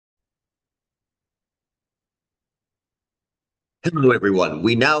Hello, everyone.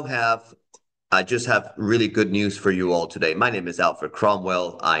 I just have really good news for you all today. My name is Alfred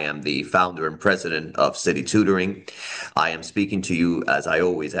Cromwell. I am the founder and president of City Tutoring. I am speaking to you, as I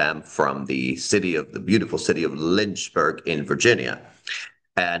always am, from the beautiful city of Lynchburg in Virginia.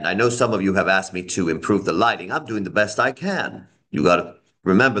 And I know some of you have asked me to improve the lighting. I'm doing the best I can. You got to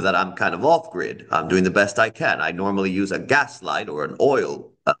remember that I'm kind of off grid. I'm doing the best I can. I normally use a gas light or an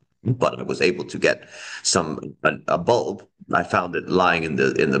oil, but I was able to get a bulb. I found it lying in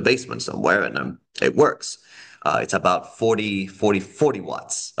the basement somewhere, and it works. It's about 40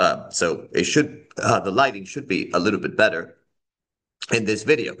 watts. So the lighting should be a little bit better in this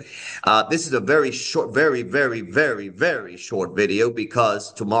video. This is a very short, very, very, very, very short video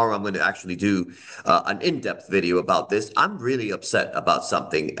because tomorrow I'm going to actually do an in-depth video about this. I'm really upset about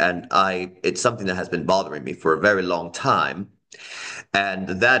something, and it's something that has been bothering me for a very long time, and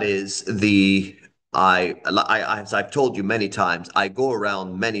that is as I've told you many times, I go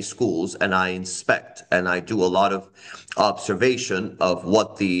around many schools and I inspect and I do a lot of observation of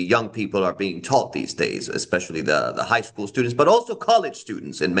what the young people are being taught these days, especially the high school students, but also college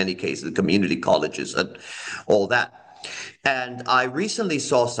students in many cases, community colleges and all that. And I recently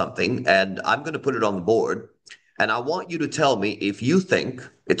saw something, and I'm going to put it on the board. And I want you to tell me if you think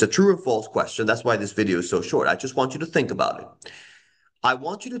it's a true or false question. That's why this video is so short. I just want you to think about it. I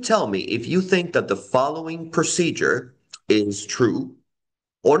want you to tell me if you think that the following procedure is true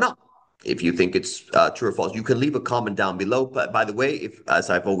or not. If you think it's true or false, you can leave a comment down below. But by the way,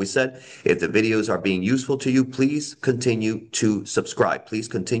 as I've always said, if the videos are being useful to you, please continue to subscribe. Please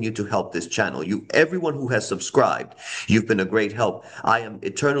continue to help this channel. Everyone who has subscribed, you've been a great help. I am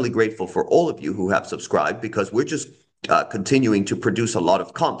eternally grateful for all of you who have subscribed because we're just continuing to produce a lot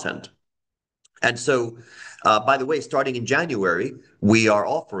of content. And so, by the way, starting in January, we are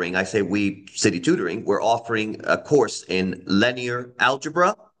offering, I say we, City Tutoring, we're offering a course in linear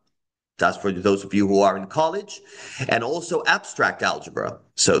algebra. That's for those of you who are in college, and also abstract algebra.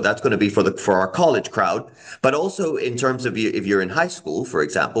 So that's going to be for our college crowd. But also in terms of if you're in high school, for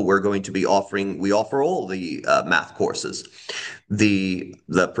example, we're going to be we offer all the math courses. The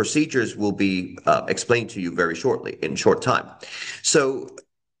procedures will be explained to you very shortly, in short time. So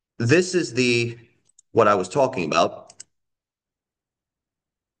this is what I was talking about.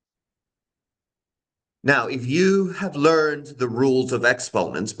 Now, if you have learned the rules of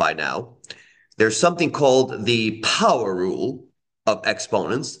exponents by now, there's something called the power rule of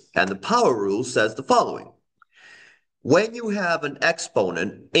exponents, and the power rule says the following. When you have an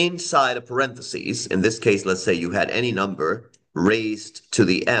exponent inside a parentheses, in this case, let's say you had any number raised to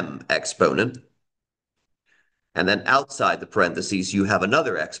the m exponent, and then outside the parentheses, you have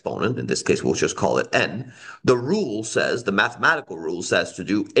another exponent. In this case, we'll just call it n. The mathematical rule says to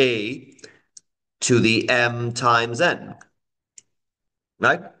do a to the m times n.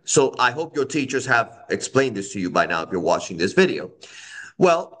 Right? So I hope your teachers have explained this to you by now if you're watching this video.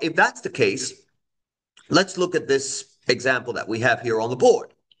 Well, if that's the case, let's look at this example that we have here on the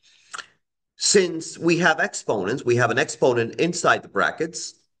board. Since we have exponents, we have an exponent inside the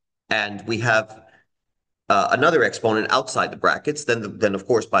brackets, and we have another exponent outside the brackets, then of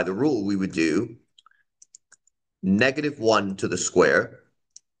course, by the rule, we would do -1 to the square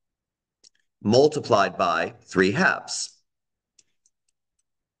multiplied by 3/2.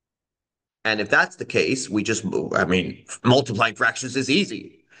 And if that's the case, we just move. I mean, multiplying fractions is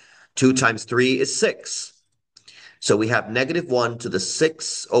easy. 2 times 3 is 6. So we have -1 to the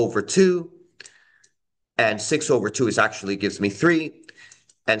 6 over 2. And 6 over 2 actually gives me 3.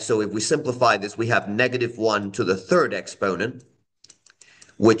 And so if we simplify this, we have -1 to the third exponent,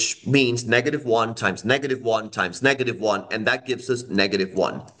 which means -1 times -1 times -1, and that gives us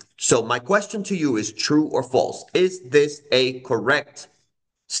 -1. So my question to you is true or false? Is this a correct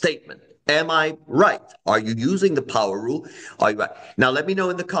statement? Am I right? Are you using the power rule? Are you right? Now, let me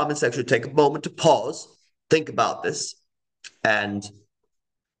know in the comment section. Take a moment to pause, think about this, and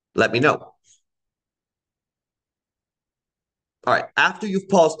let me know. All right, after you've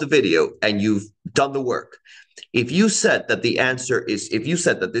paused the video and you've done the work, if you said that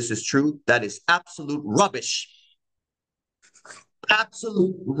this is true, that is absolute rubbish.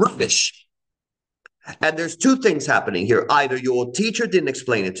 Absolute rubbish. And there's two things happening here. Either your teacher didn't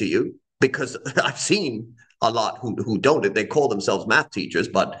explain it to you, because I've seen a lot who don't. They call themselves math teachers,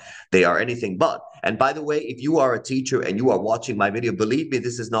 but they are anything but. And by the way, if you are a teacher and you are watching my video, believe me,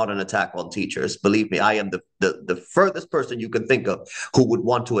 this is not an attack on teachers. Believe me, I am the furthest person you can think of who would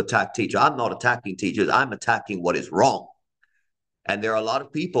want to attack teachers. I'm not attacking teachers. I'm attacking what is wrong. And there are a lot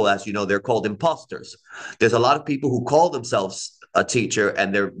of people, as you know, they're called imposters. There's a lot of people who call themselves a teacher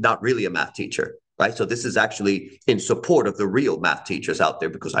and they're not really a math teacher. right? So this is actually in support of the real math teachers out there,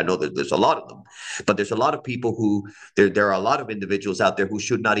 because I know that there's a lot of them, but there's a lot of people who, there are a lot of individuals out there who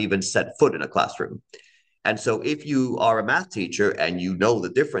should not even set foot in a classroom. And so if you are a math teacher and you know the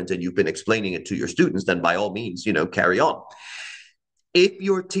difference and you've been explaining it to your students, then by all means, carry on. If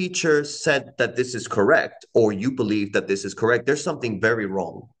your teacher said that this is correct, or you believe that this is correct, there's something very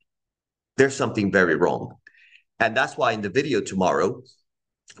wrong. There's something very wrong. And that's why in the video tomorrow,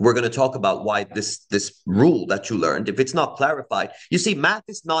 we're going to talk about why this rule that you learned, if it's not clarified, you see, math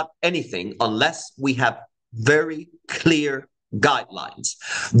is not anything unless we have very clear guidelines,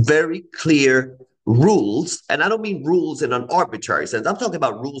 very clear rules. And I don't mean rules in an arbitrary sense. I'm talking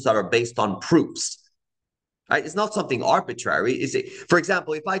about rules that are based on proofs. Right? It's not something arbitrary. Is it? For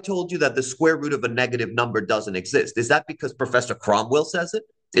example, if I told you that the square root of a negative number doesn't exist, is that because Professor Cromwell says it?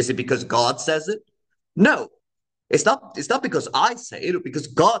 Is it because God says it? No. It's not because I say it or because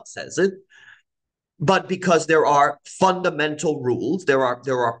God says it, but because there are fundamental rules, there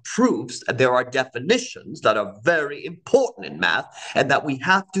are proofs, and there are definitions that are very important in math, and that we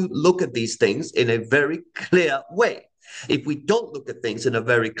have to look at these things in a very clear way. If we don't look at things in a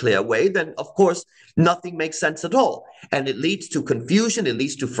very clear way, then of course nothing makes sense at all. And it leads to confusion, it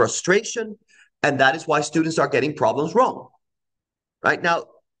leads to frustration, and that is why students are getting problems wrong. Right now,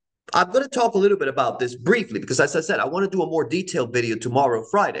 I'm going to talk a little bit about this briefly because, as I said, I want to do a more detailed video tomorrow,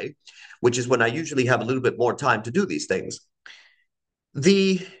 Friday, which is when I usually have a little bit more time to do these things.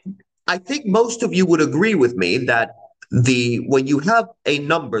 I think most of you would agree with me that when you have a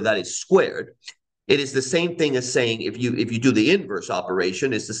number that is squared, it is the same thing as saying, if you do the inverse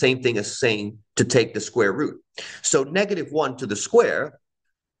operation, it's the same thing as saying to take the square root. So -1 to the square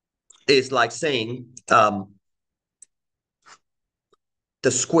is like saying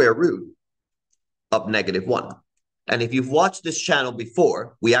the square root of -1. And if you've watched this channel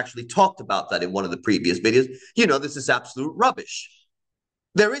before, we actually talked about that in one of the previous videos. This is absolute rubbish.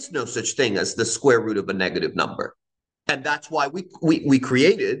 There is no such thing as the square root of a negative number. And that's why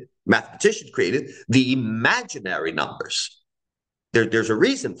mathematicians created the imaginary numbers. There's a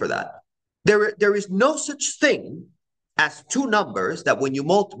reason for that. There is no such thing as two numbers that when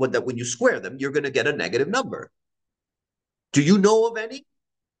you square them, you're going to get a negative number. Do you know of any?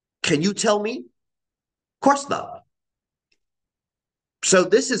 Can you tell me? Of course not. So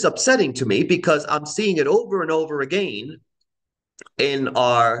this is upsetting to me because I'm seeing it over and over again in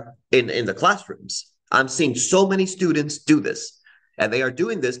the classrooms. I'm seeing so many students do this. And they are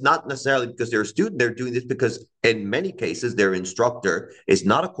doing this not necessarily because they're a student, they're doing this because in many cases their instructor is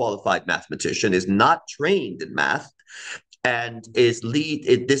not a qualified mathematician, is not trained in math, and this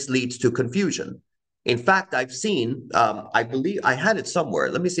leads to confusion. In fact, I've seen, I believe I had it somewhere.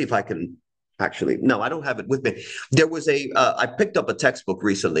 Let me see if I can actually, no, I don't have it with me. There was I picked up a textbook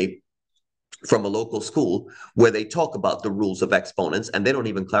recently from a local school where they talk about the rules of exponents and they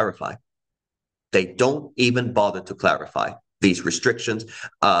don't even clarify. They don't even bother to clarify these restrictions.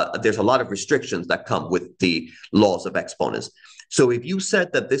 There's a lot of restrictions that come with the laws of exponents. So if you said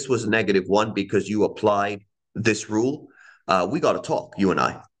that this was -1 because you applied this rule, we got to talk, you and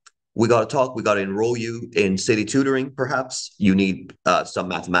I. We got to talk. We got to enroll you in City Tutoring, perhaps. You need some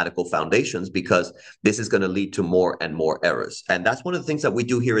mathematical foundations because this is going to lead to more and more errors. And that's one of the things that we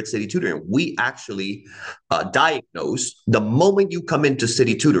do here at City Tutoring. We actually diagnose the moment you come into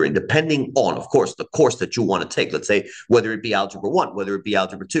City Tutoring, depending on, of course, the course that you want to take. Let's say whether it be Algebra 1, whether it be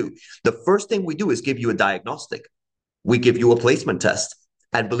Algebra 2. The first thing we do is give you a diagnostic. We give you a placement test.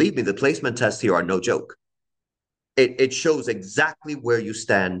 And believe me, the placement tests here are no joke. It shows exactly where you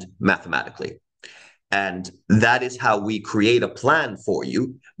stand mathematically. And that is how we create a plan for you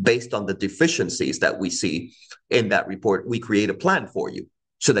based on the deficiencies that we see in that report. We create a plan for you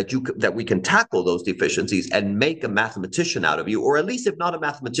so that we can tackle those deficiencies and make a mathematician out of you, or at least if not a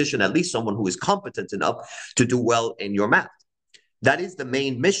mathematician, at least someone who is competent enough to do well in your math. That is the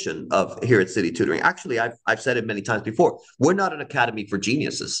main mission of here at City Tutoring. Actually, I've said it many times before. We're not an academy for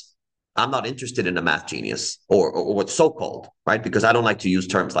geniuses. I'm not interested in a math genius or what's so-called, right? Because I don't like to use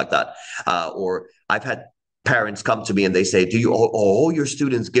terms like that. Or I've had parents come to me and they say, all your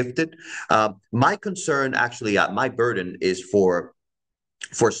students gifted? My concern, actually, my burden is for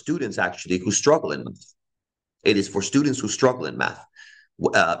students actually who struggle in math. It is for students who struggle in math.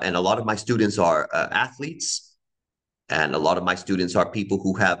 And a lot of my students are athletes. And a lot of my students are people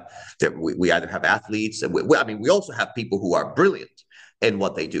who we either have athletes, we also have people who are brilliant in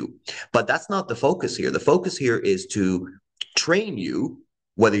what they do. But that's not the focus here. The focus here is to train you,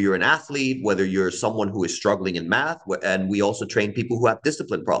 whether you're an athlete, whether you're someone who is struggling in math, and we also train people who have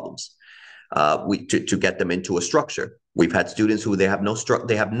discipline problems. to get them into a structure. We've had students who they have no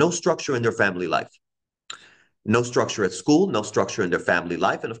structure in their family life, no structure at school, no structure in their family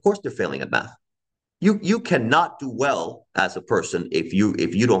life, and of course they're failing at math. You cannot do well as a person if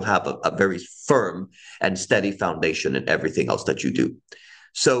you don't have a very firm and steady foundation in everything else that you do.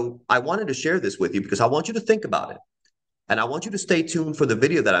 So I wanted to share this with you because I want you to think about it. And I want you to stay tuned for the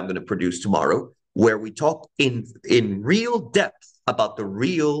video that I'm going to produce tomorrow, where we talk in real depth about the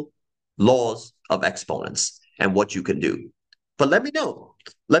real laws of exponents and what you can do. But let me know.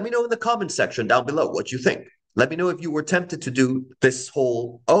 Let me know in the comment section down below what you think. Let me know if you were tempted to do this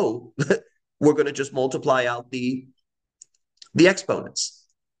whole, oh, we're going to just multiply out the exponents.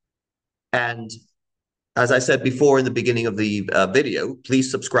 And as I said before in the beginning of the video,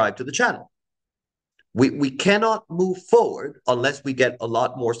 please subscribe to the channel. We cannot move forward unless we get a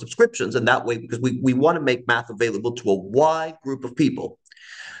lot more subscriptions, and that way, because we want to make math available to a wide group of people.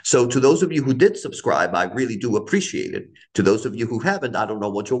 So to those of you who did subscribe, I really do appreciate it. To those of you who haven't, I don't know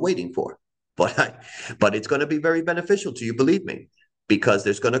what you're waiting for, but it's going to be very beneficial to you, believe me, because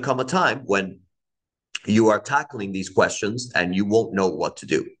there's going to come a time when you are tackling these questions and you won't know what to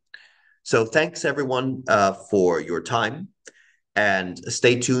do. So thanks everyone for your time. And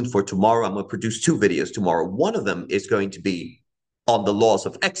stay tuned for tomorrow. I'm going to produce 2 videos tomorrow. One of them is going to be on the laws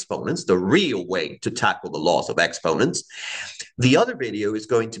of exponents, the real way to tackle the laws of exponents. The other video is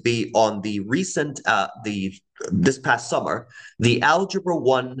going to be on the recent, this past summer, the Algebra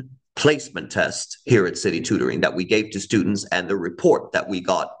 1 placement test here at City Tutoring that we gave to students, and the report that we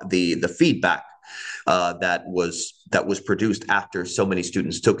got, the feedback that was produced after so many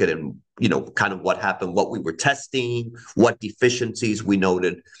students took it, and kind of what happened, what we were testing, what deficiencies we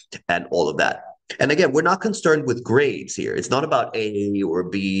noted, and all of that. And again, we're not concerned with grades here. It's not about A or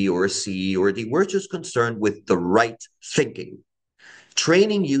B or C or D. We're just concerned with the right thinking,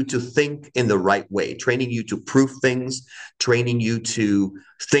 training you to think in the right way, training you to prove things, training you to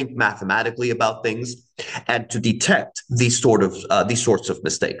think mathematically about things, and to detect these sorts of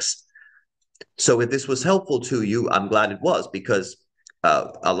mistakes. So if this was helpful to you, I'm glad it was, because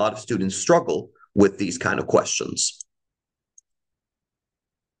a lot of students struggle with these kind of questions.